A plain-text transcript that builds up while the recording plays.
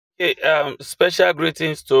Hey, special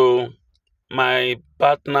greetings to my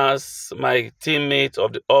partners, my teammates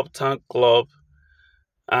of the Uptown Club,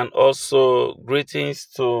 and also greetings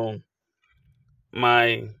to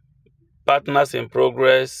my partners in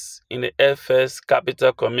progress in the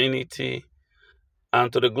Fxcapital community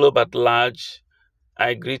and to the globe at large.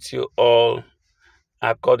 I greet you all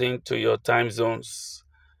according to your time zones.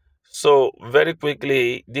 So, very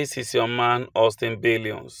quickly, this is your man, Austin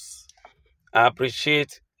Billions. I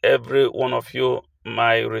appreciate every one of you,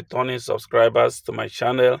 my returning subscribers to my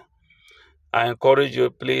channel. I encourage you,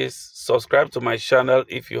 please subscribe to my channel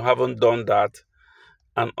if you haven't done that,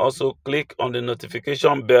 and also click on the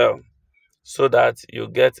notification bell so that you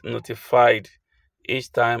get notified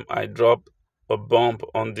each time I drop a bomb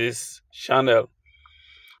on this channel.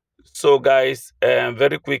 So guys,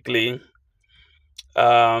 very quickly,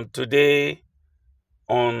 today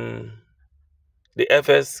on the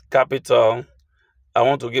Fxcapital, I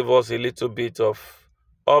want to give us a little bit of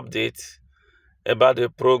update about the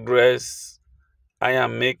progress I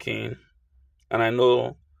am making, and I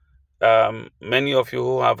know many of you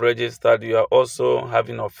who have registered, you are also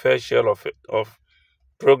having a fair share of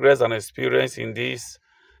progress and experience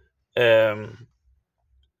um,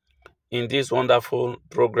 in this wonderful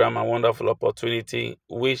program and wonderful opportunity,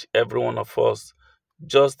 which every one of us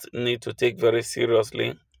just need to take very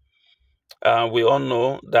seriously. We all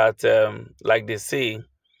know that, like they say,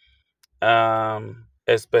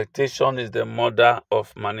 expectation is the mother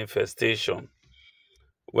of manifestation.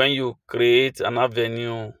 When you create an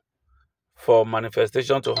avenue for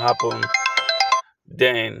manifestation to happen,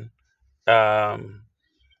 then um,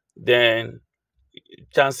 then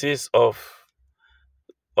chances of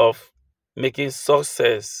making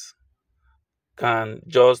success can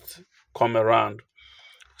just come around.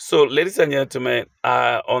 So, ladies and gentlemen,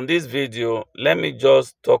 on this video, let me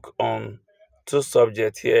just talk on two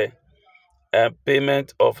subjects here: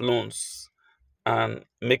 payment of loans and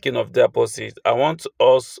making of deposit. I want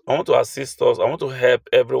to assist us. I want to help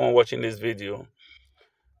everyone watching this video,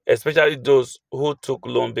 especially those who took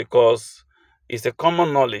loan, because it's a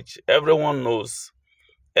common knowledge. Everyone knows.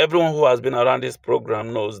 Everyone who has been around this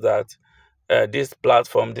program knows that this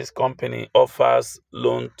platform, this company offers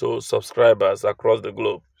loan to subscribers across the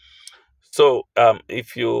globe. So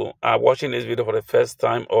if you are watching this video for the first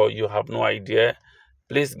time or you have no idea,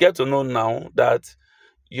 please get to know now that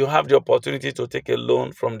you have the opportunity to take a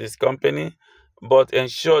loan from this company, but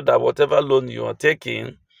ensure that whatever loan you are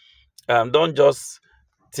taking, don't just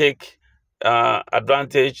take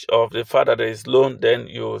advantage of the fact that there is loan, then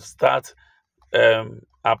you start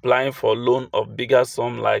applying for loan of bigger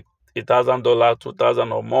sum like $1,000,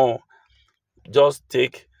 2,000 or more. Just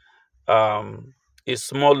take a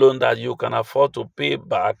small loan that you can afford to pay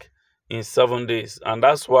back in 7 days. And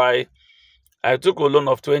that's why I took a loan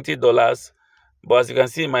of $20. But as you can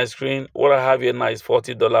see in my screen, what I have here now is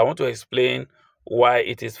 $40. I want to explain why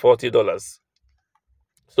it is $40.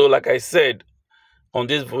 So like I said, on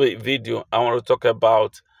this video, I want to talk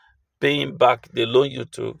about paying back the loan you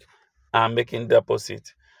took and making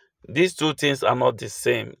deposit. These two things are not the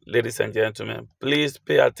same, ladies and gentlemen. Please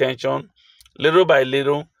pay attention. Little by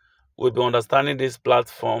little, we'll be understanding this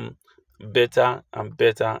platform better and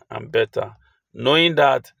better and better. Knowing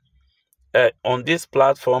that on this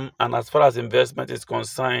platform, and as far as investment is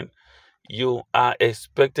concerned, you are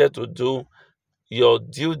expected to do your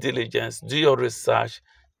due diligence, do your research,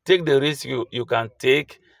 take the risk you can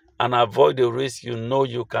take, and avoid the risk you know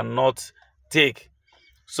you cannot take.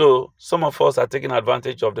 So some of us are taking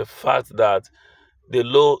advantage of the fact that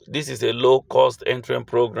this is a low cost entry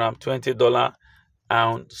program, $20,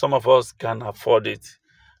 and some of us can afford it.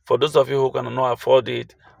 For those of you who cannot afford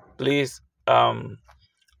it, please,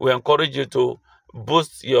 we encourage you to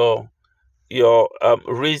boost your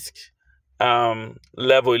risk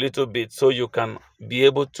level a little bit, so you can be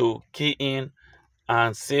able to key in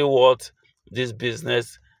and see what this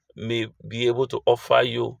business may be able to offer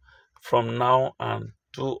you from now and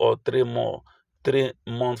 2 or 3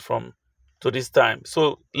 months from to this time.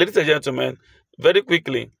 So, ladies and gentlemen, very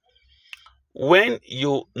quickly, when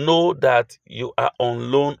you know that you are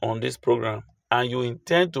on loan on this program and you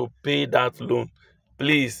intend to pay that loan,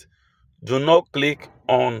 please do not click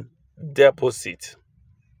on deposit.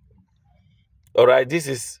 All right, this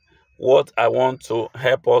is what I want to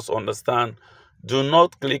help us understand. Do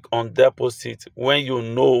not click on deposit when you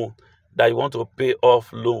know that you want to pay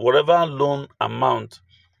off loan, whatever loan amount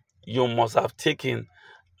you must have taken,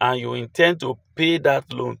 and you intend to pay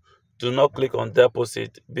that loan. Do not click on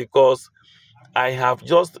deposit, because I have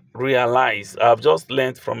just realized, I've just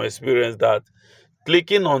learned from experience that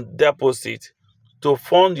clicking on deposit to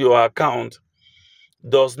fund your account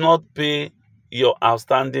does not pay your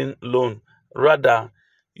outstanding loan. Rather,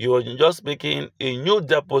 you are just making a new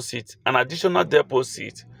deposit, an additional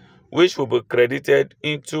deposit, which will be credited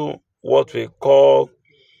into what we call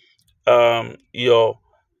your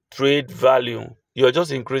trade value. You're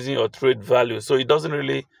just increasing your trade value, so it doesn't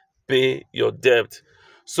really pay your debt.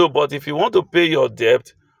 So, but if you want to pay your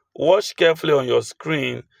debt, watch carefully on your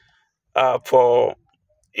screen. For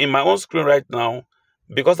in my own screen right now,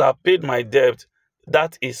 because I paid my debt,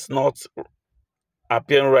 that is not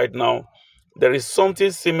appearing right now. There is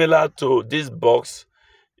something similar to this box,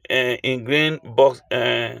 in green box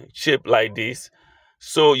shape like this.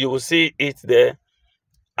 So you will see it there,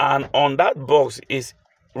 and on that box is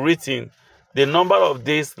written the number of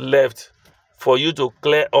days left for you to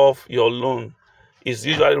clear off your loan is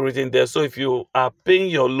usually written there. So if you are paying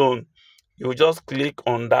your loan, you just click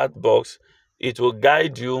on that box. It will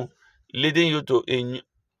guide you, leading you to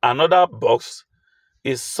another box,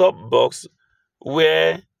 a sub box,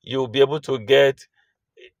 where you'll be able to get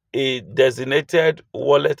a designated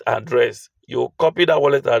wallet address. You copy that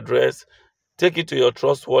wallet address, take it to your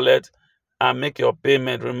trust wallet, and make your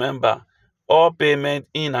payment. Remember, all payment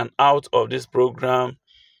in and out of this program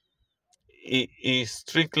is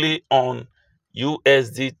strictly on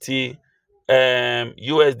USDT,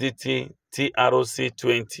 USDT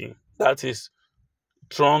TROC20. That is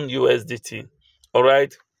Tron USDT. All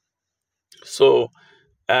right. So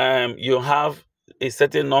you have a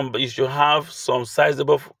certain number. You should have some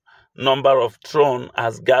sizable number of Tron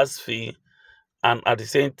as gas fee, and at the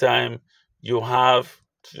same time, you have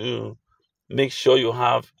to make sure you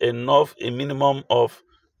have enough, a minimum of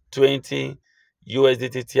 20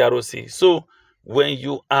 USDT TROC. So when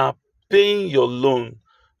you are paying your loan,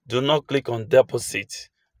 do not click on deposit.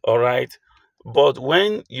 All right. But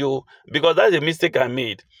when you, because that's a mistake I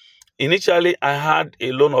made. Initially, I had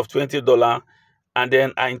a loan of $20, and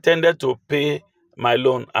then I intended to pay my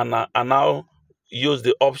loan, and I now use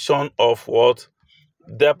the option of what?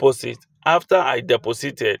 Deposit. After I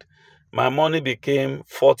deposited, my money became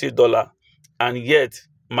 $40, and yet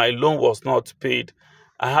my loan was not paid.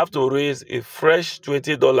 I have to raise a fresh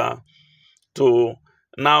 $20 to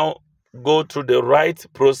now go through the right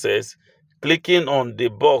process, clicking on the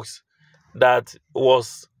box that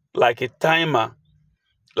was like a timer,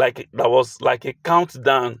 that was like a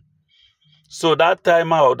countdown. So that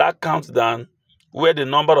timer or that countdown, where the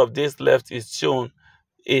number of days left is shown,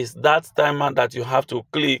 is that timer that you have to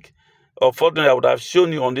click. Unfortunately, I would have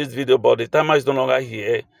shown you on this video, but the timer is no longer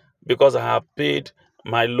here because I have paid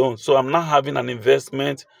my loan. So I'm now having an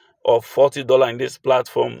investment of $40 in this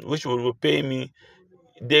platform, which will pay me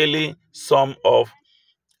daily sum of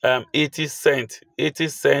 80 cents. 80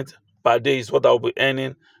 cents per day is what I'll be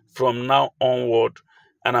earning from now onward.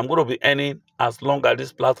 And I'm going to be earning as long as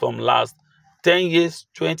this platform lasts. 10 years,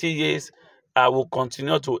 20 years, I will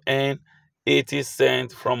continue to earn 80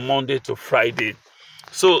 cents from Monday to Friday.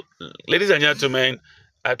 So, ladies and gentlemen,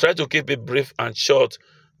 I try to keep it brief and short.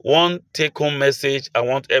 One take-home message I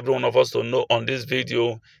want every one of us to know on this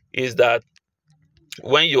video is that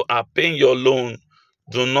when you are paying your loan,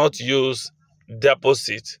 do not use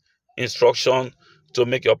deposit instruction to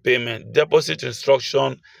make your payment. Deposit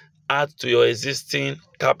instruction add to your existing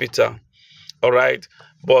capital. All right.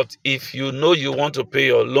 But if you know you want to pay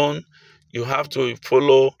your loan, you have to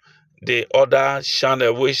follow the other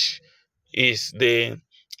channel, which is the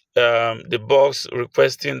box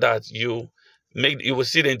requesting that you make. You will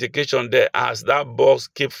see the indication there as that box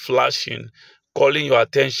keep flashing, calling your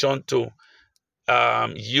attention to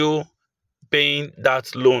you paying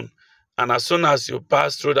that loan. And as soon as you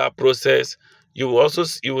pass through that process, you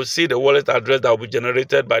will see the wallet address that will be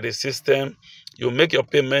generated by the system. You make your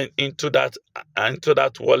payment into that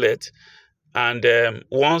wallet, and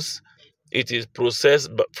once it is processed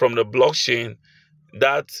from the blockchain,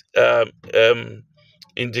 that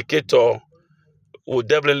indicator will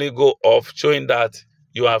definitely go off, showing that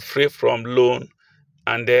you are free from loan,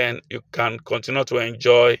 and then you can continue to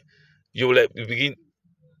enjoy.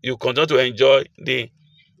 You continue to enjoy the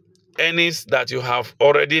earnings that you have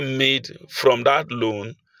already made from that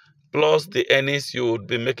loan, plus the earnings you would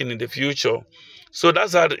be making in the future. So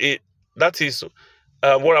that is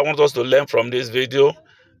what I want us to learn from this video.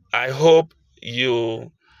 I hope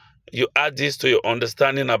you add this to your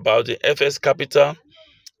understanding about the Fxcapital,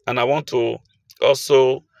 and I want to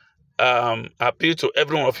also appeal to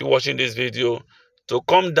every one of you watching this video to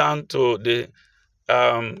come down to the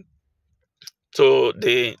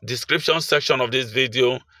description section of this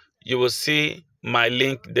video. You will see my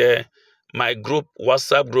link there, my group,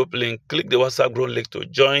 WhatsApp group link. Click the WhatsApp group link to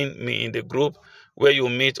join me in the group, where you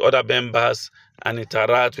meet other members and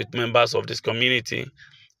interact with members of this community.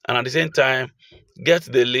 And at the same time, get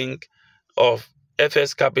the link of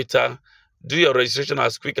Fxcapital, do your registration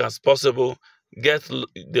as quick as possible, get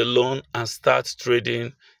the loan and start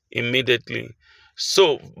trading immediately.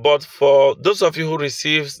 So, but for those of you who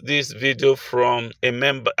receives this video from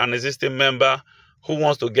an existing member who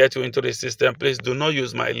wants to get you into the system, please do not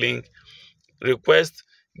use my link.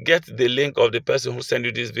 Get the link of the person who sent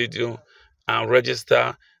you this video and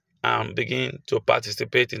register and begin to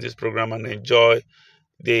participate in this program and enjoy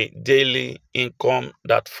the daily income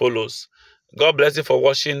that follows. God bless you for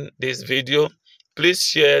watching this video. Please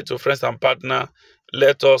share to friends and partners.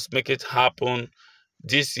 Let us make it happen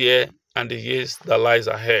this year and the years that lies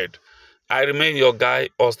ahead. I remain your guy,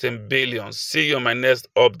 Austin Billions. See you in my next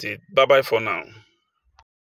update. Bye-bye for now.